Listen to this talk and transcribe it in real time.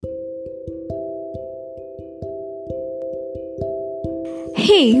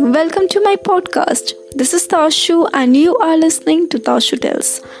Hey, welcome to my podcast. This is Tashu, and you are listening to Tashu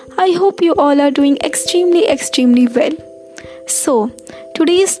Tells. I hope you all are doing extremely well. So,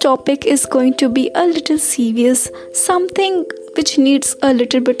 today's topic is going to be a little serious, something which needs a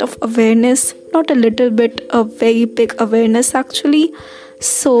little bit of awareness, not a little bit, a very big awareness actually.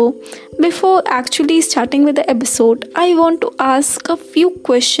 So, before actually starting with the episode, I want to ask a few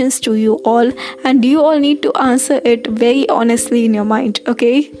questions to you all, and you all need to answer it very honestly in your mind,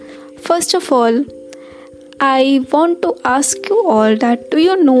 okay? First of all, I want to ask you all that do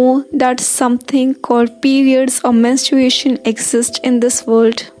you know that something called periods or menstruation exists in this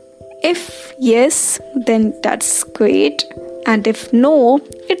world? If yes, then that's great. And if no,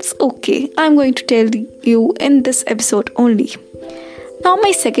 it's okay. I'm going to tell you in this episode only. Now,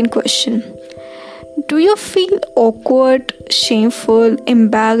 my second question. Do you feel awkward, shameful,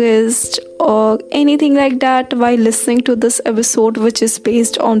 embarrassed, or anything like that while listening to this episode, which is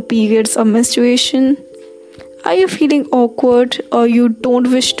based on periods or menstruation? Are you feeling awkward, or you don't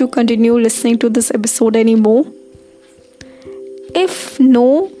wish to continue listening to this episode anymore? If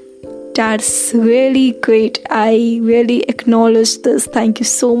no, that's really great. I really acknowledge this. Thank you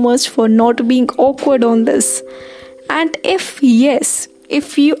so much for not being awkward on this. And if yes,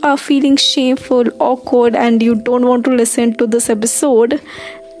 if you are feeling shameful, awkward, and you don't want to listen to this episode,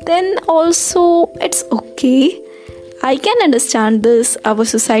 then also it's okay. I can understand this. Our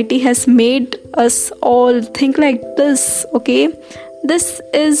society has made us all think like this, okay? This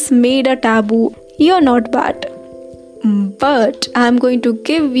is made a taboo. You're not bad. But I'm going to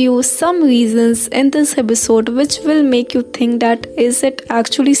give you some reasons in this episode which will make you think that is it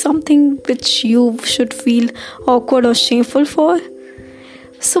actually something which you should feel awkward or shameful for?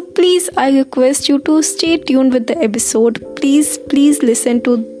 So please, I request you to stay tuned with the episode. Please listen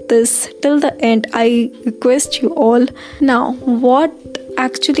to this till the end. I request you all. Now, what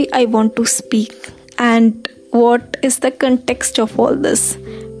actually I want to speak and what is the context of all this?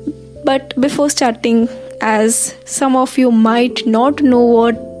 But before starting, as some of you might not know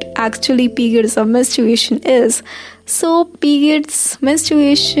what actually periods or menstruation is. So periods,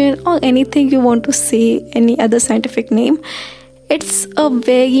 menstruation, or anything you want to say, any other scientific name, it's a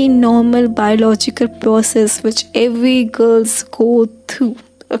very normal biological process which every girls go through,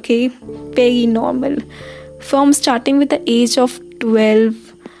 okay? Very normal. From starting with the age of 12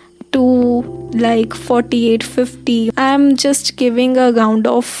 to like 48, 50. I'm just giving a round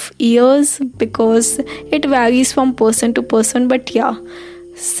of years because it varies from person to person. But yeah,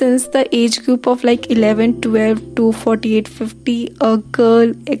 since the age group of like 11, 12 to 48, 50, a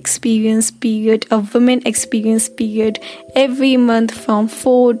girl experience period, a woman experience period every month from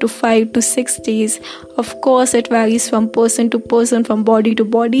 4 to 5 to 6 days. Of course, it varies from person to person, from body to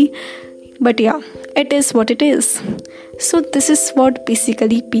body. But yeah, it is what it is. So this is what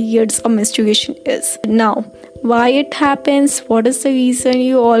basically periods or menstruation is. Now, why it happens, what is the reason,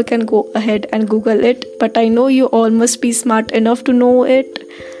 you all can go ahead and Google it. But I know you all must be smart enough to know it.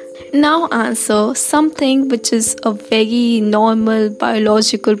 Now answer something which is a very normal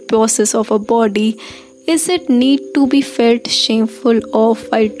biological process of a body. Is it need to be felt shameful of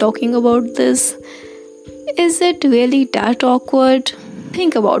while talking about this? Is it really that awkward?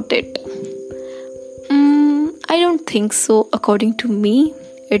 Think about it. I don't think so. According to me,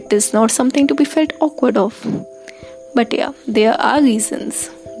 it is not something to be felt awkward of. But yeah, there are reasons.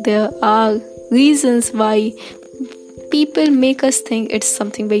 There are reasons why people make us think it's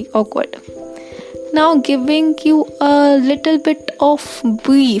something very awkward. Now, giving you a little bit of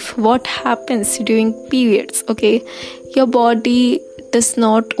brief what happens during periods, okay? Your body does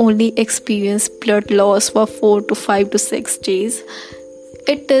not only experience blood loss for 4 to 5 to 6 days.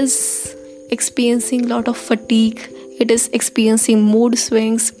 It is experiencing a lot of fatigue. It is experiencing mood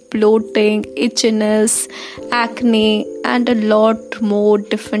swings, bloating, itchiness, acne, and a lot more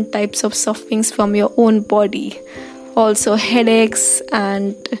different types of sufferings from your own body. Also headaches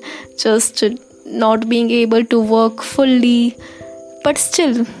and just not being able to work fully. But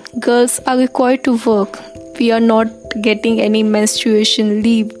still, girls are required to work. We are not getting any menstruation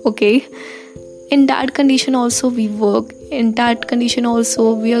leave, okay? In that condition also we work. In that condition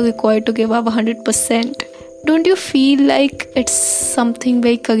also we are required to give our 100%. Don't you feel like it's something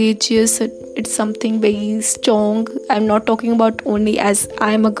very courageous? It's something very strong. I'm not talking about only as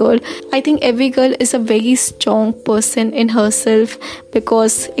I'm a girl. I think every girl is a very strong person in herself,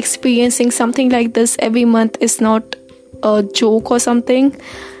 because experiencing something like this every month is not a joke or something.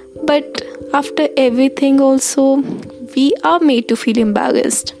 But after everything also, we are made to feel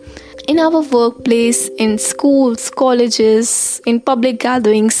embarrassed. In our workplace, in schools, colleges, in public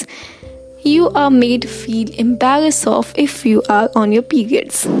gatherings, you are made feel embarrassed of if you are on your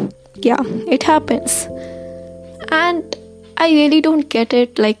periods. Yeah, it happens. And I really don't get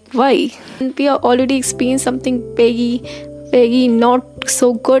it, like why? We are already experiencing something very, very not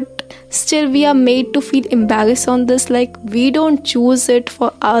so good. Still, we are made to feel embarrassed on this, like we don't choose it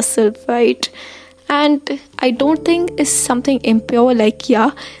for ourselves, right? And I don't think it's something impure, like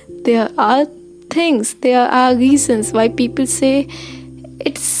yeah, there are things, there are reasons why people say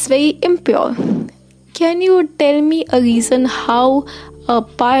it's very impure. Can you tell me a reason how a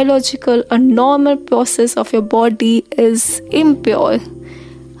biological, a normal process of your body is impure?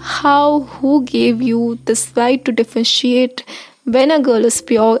 Who gave you this right to differentiate when a girl is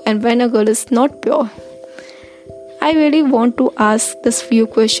pure and when a girl is not pure? I really want to ask this few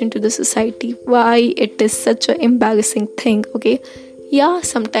question to the society, why it is such an embarrassing thing, okay? Yeah,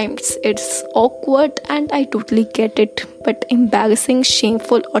 sometimes it's awkward and I totally get it, but embarrassing,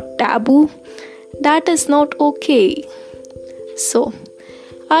 shameful or taboo, that is not okay. So,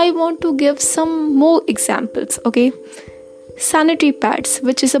 I want to give some more examples, okay? Sanitary pads,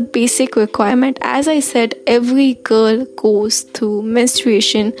 which is a basic requirement. As I said, every girl goes through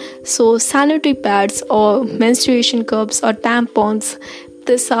menstruation. So sanitary pads or menstruation cups or tampons,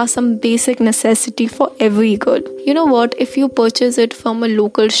 these are some basic necessity for every girl. You know what? If you purchase it from a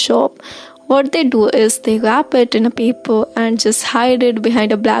local shop, what they do is they wrap it in a paper and just hide it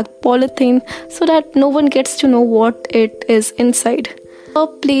behind a black polythene so that no one gets to know what it is inside. A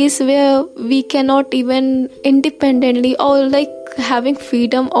place where we cannot even independently or like having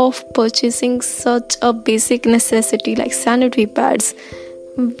freedom of purchasing such a basic necessity like sanitary pads.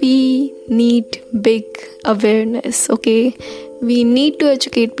 We need big awareness, okay? We need to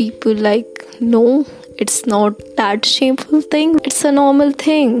educate people like, no, it's not that shameful thing, it's a normal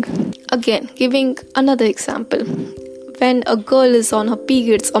thing. Again, giving another example. When a girl is on her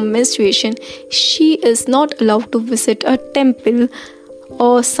periods or menstruation, she is not allowed to visit a temple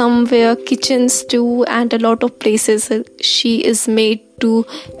or somewhere, kitchens too, and a lot of places she is made to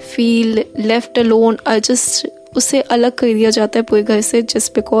feel left alone or just उसे अलग कर दिया जाता है पूरे घर से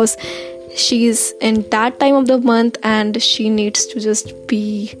just because she is in that time of the month and she needs to just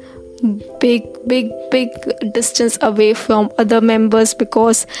be big distance away from other members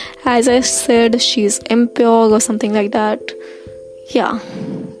because, as I said, she is impure or something like that. Yeah,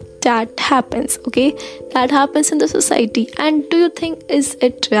 that happens, okay? That happens in the society. And do you think, is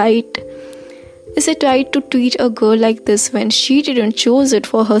it right? Is it right to treat a girl like this when she didn't choose it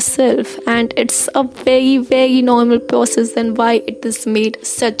for herself? And it's a very, very normal process. Then why it is made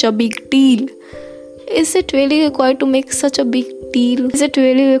such a big deal? Is it really required to make such a big deal? Is it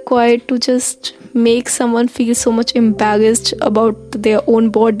really required to just make someone feel so much embarrassed about their own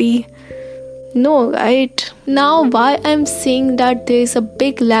body? No, right? Now, why I'm saying that there is a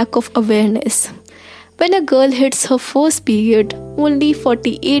big lack of awareness. When a girl hits her first period, only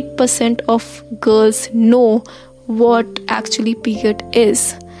 48% of girls know what actually period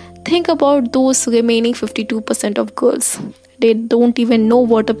is. Think about those remaining 52% of girls. They don't even know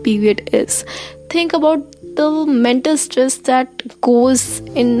what a period is. Think about the mental stress that goes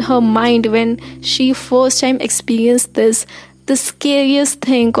in her mind when she first time experienced this. The scariest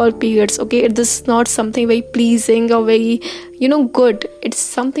thing called periods, okay? This is not something very pleasing or very, good. It's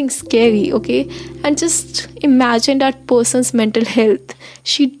something scary, okay? And just imagine that person's mental health.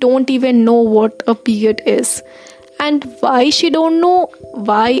 She don't even know what a period is. And why she don't know,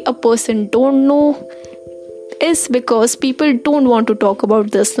 why a person don't know, is because people don't want to talk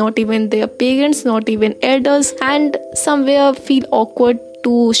about this. Not even their parents, not even elders, and somewhere feel awkward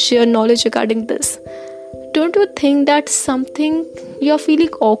to share knowledge regarding this. Don't you think that something you're feeling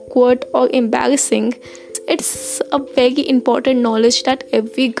awkward or embarrassing, it's a very important knowledge that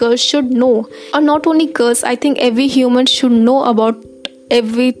every girl should know. Or not only girls, I think every human should know about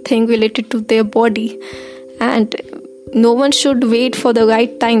everything related to their body. And no one should wait for the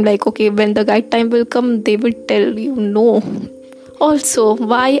right time, like, okay, when the right time will come, they will tell you no. Also,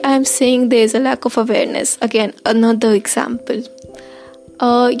 why I'm saying there is a lack of awareness. Again, another example.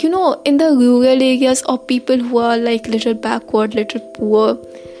 In the rural areas or people who are like little backward, little poor,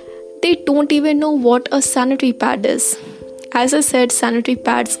 they don't even know what a sanitary pad is. As I said, sanitary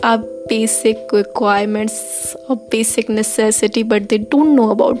pads are basic requirements or basic necessity, but they don't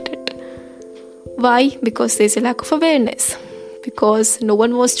know about it. Why? Because there's a lack of awareness. Because no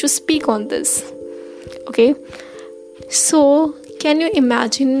one wants to speak on this. Okay? So, can you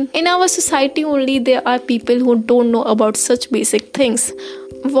imagine? In our society only, there are people who don't know about such basic things.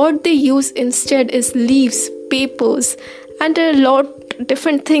 What they use instead is leaves, papers, and a lot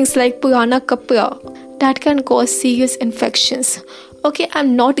different things like purana kapra that can cause serious infections. Okay,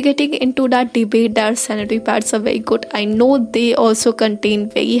 I'm not getting into that debate that sanitary pads are very good. I know they also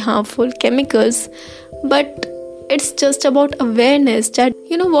contain very harmful chemicals, but it's just about awareness that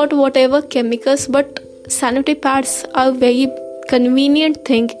whatever chemicals, but sanitary pads are very convenient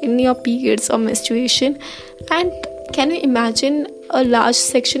thing in your periods or menstruation. And can you imagine, a large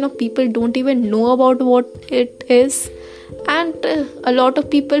section of people don't even know about what it is, and a lot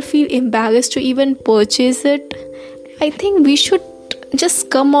of people feel embarrassed to even purchase it. I think we should just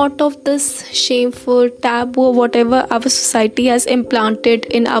come out of this shameful taboo or whatever our society has implanted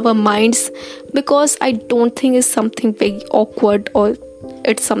in our minds, because I don't think it's something very awkward or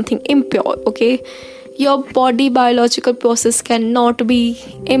it's something impure. Okay, your body biological process cannot be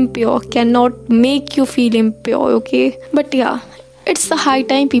impure, cannot make you feel impure. Okay, but yeah, it's the high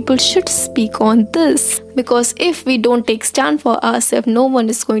time people should speak on this, because if we don't take stand for ourselves, no one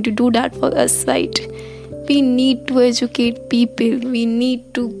is going to do that for us, right? We need to educate people. We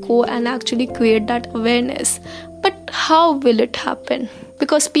need to go and actually create that awareness. But how will it happen?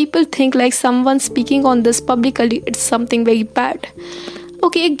 Because people think like someone speaking on this publicly, it's something very bad.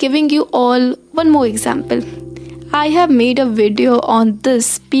 Okay, giving you all one more example. I have made a video on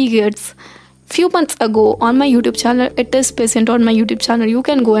this periods few months ago on my YouTube channel. It is present on my YouTube channel. You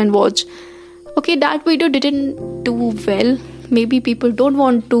can go and watch. Okay, that video didn't do well. Maybe people don't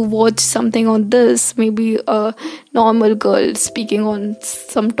want to watch something on this. Maybe a normal girl speaking on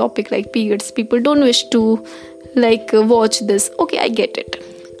some topic like periods. People don't wish to watch this. Okay, I get it.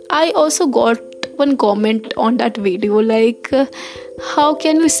 I also got one comment on that video like, how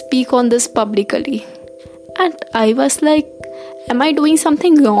can you speak on this publicly? And I was like, am I doing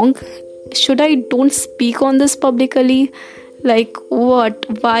something wrong? Should I don't speak on this publicly? Like what?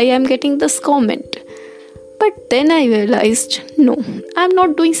 Why I'm getting this comment? But then I realized, no, I'm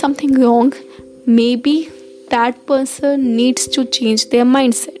not doing something wrong. Maybe that person needs to change their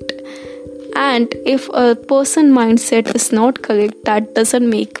mindset. And if a person's mindset is not correct, that doesn't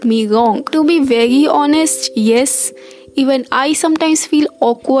make me wrong. To be very honest, yes, even I sometimes feel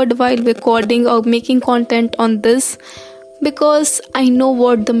awkward while recording or making content on this, because I know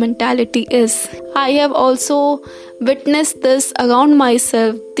what the mentality is. I have also witnessed this around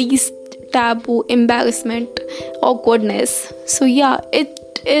myself, these taboo, embarrassment, awkwardness. So yeah,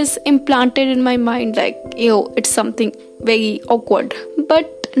 it is implanted in my mind like, it's something very awkward.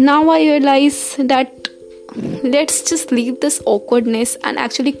 But now I realize that let's just leave this awkwardness and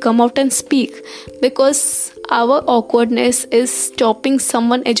actually come out and speak, because our awkwardness is stopping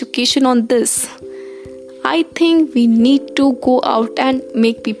someone education on this. I think we need to go out and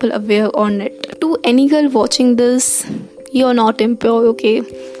make people aware on it. To any girl watching this, you're not impure, okay?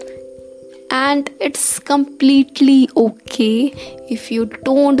 And it's completely okay if you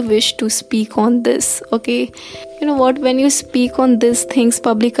don't wish to speak on this, okay? You know what, when you speak on these things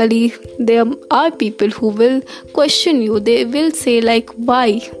publicly, there are people who will question you. They will say like,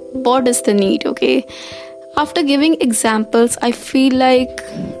 why? What is the need, okay? After giving examples, I feel like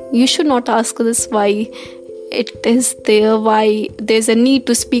you should not ask this why it is there, why there's a need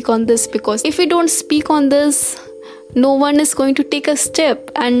to speak on this, because if we don't speak on this, no one is going to take a step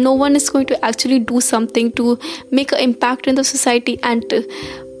and no one is going to actually do something to make an impact in the society and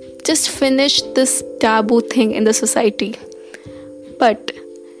just finish this taboo thing in the society. But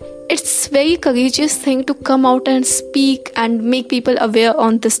it's very courageous thing to come out and speak and make people aware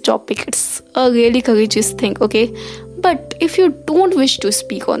on this topic. It's a really courageous thing, okay? But if you don't wish to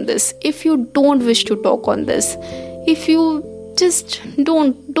speak on this, if you don't wish to talk on this, if you just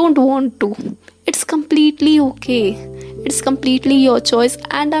don't want to, it's completely okay. It's completely your choice,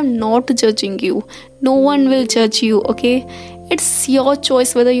 and I'm not judging you. No one will judge you, okay? It's your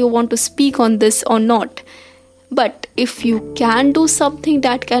choice whether you want to speak on this or not. But if you can do something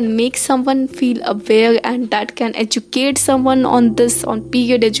that can make someone feel aware and that can educate someone on this, on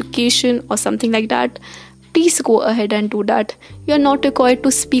period education or something like that, please go ahead and do that. You're not required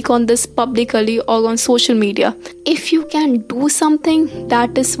to speak on this publicly or on social media. If you can do something,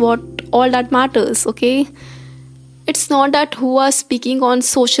 that is what all that matters, okay? It's not that who are speaking on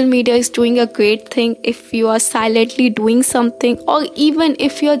social media is doing a great thing. If you are silently doing something, or even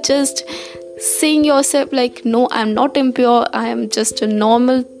if you're just saying yourself like, no, I'm not impure, I am just a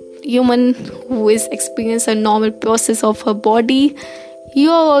normal human who is experiencing a normal process of her body, you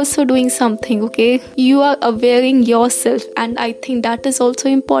are also doing something, okay? You are awareing yourself, and I think that is also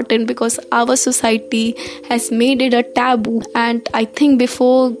important because our society has made it a taboo. And I think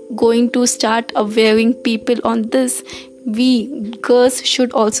before going to start awareing people on this, we girls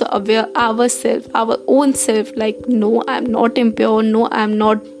should also aware ourselves, our own self, like, no, I'm not impure, no, I'm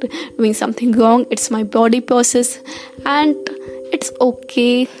not doing something wrong, it's my body process. And it's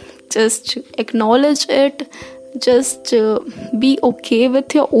okay. Just acknowledge it. Just be okay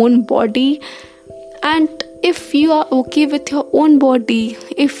with your own body. And if you are okay with your own body,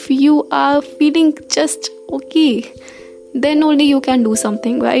 if you are feeling just okay, then only you can do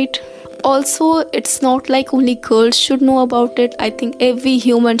something, right? Also, it's not like only girls should know about it. I think every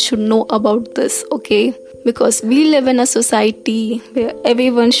human should know about this, okay? Because we live in a society where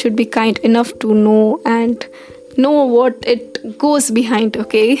everyone should be kind enough to know and know what it goes behind,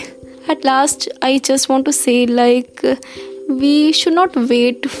 okay? At last, I just want to say, like, we should not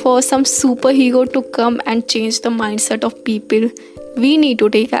wait for some superhero to come and change the mindset of people. We need to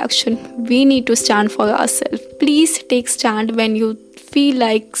take action. We need to stand for ourselves. Please take stand when you feel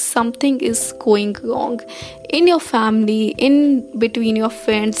like something is going wrong in your family, in between your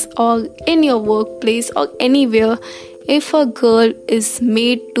friends, or in your workplace, or anywhere. If a girl is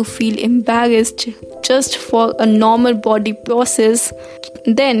made to feel embarrassed just for a normal body process,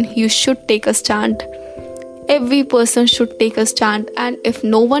 then you should take a stand. Every person should take a stand, and if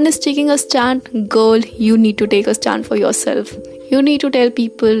no one is taking a stand, girl, you need to take a stand for yourself. You need to tell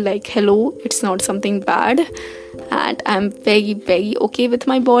people like, hello, it's not something bad, and I'm very, very okay with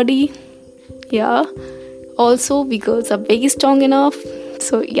my body. Yeah. Also, we girls are very strong enough.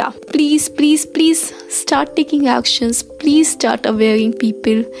 So yeah, please, please, please start taking actions. Please start awareing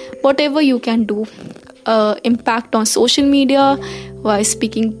people. Whatever you can do. Impact on social media, by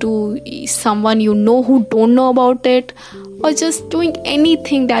speaking to someone you know who don't know about it, or just doing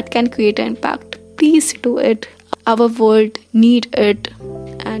anything that can create an impact. Please do it. Our world need it.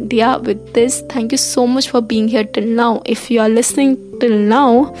 And yeah, with this, thank you so much for being here till now. If you are listening till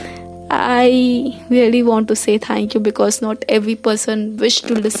now, I really want to say thank you, because not every person wish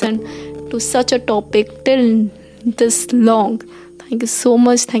to listen to such a topic till this long. Thank you so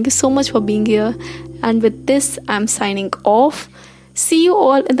much. Thank you so much for being here. And with this, I'm signing off. See you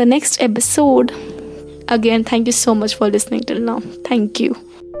all in the next episode. Again, thank you so much for listening till now. Thank you.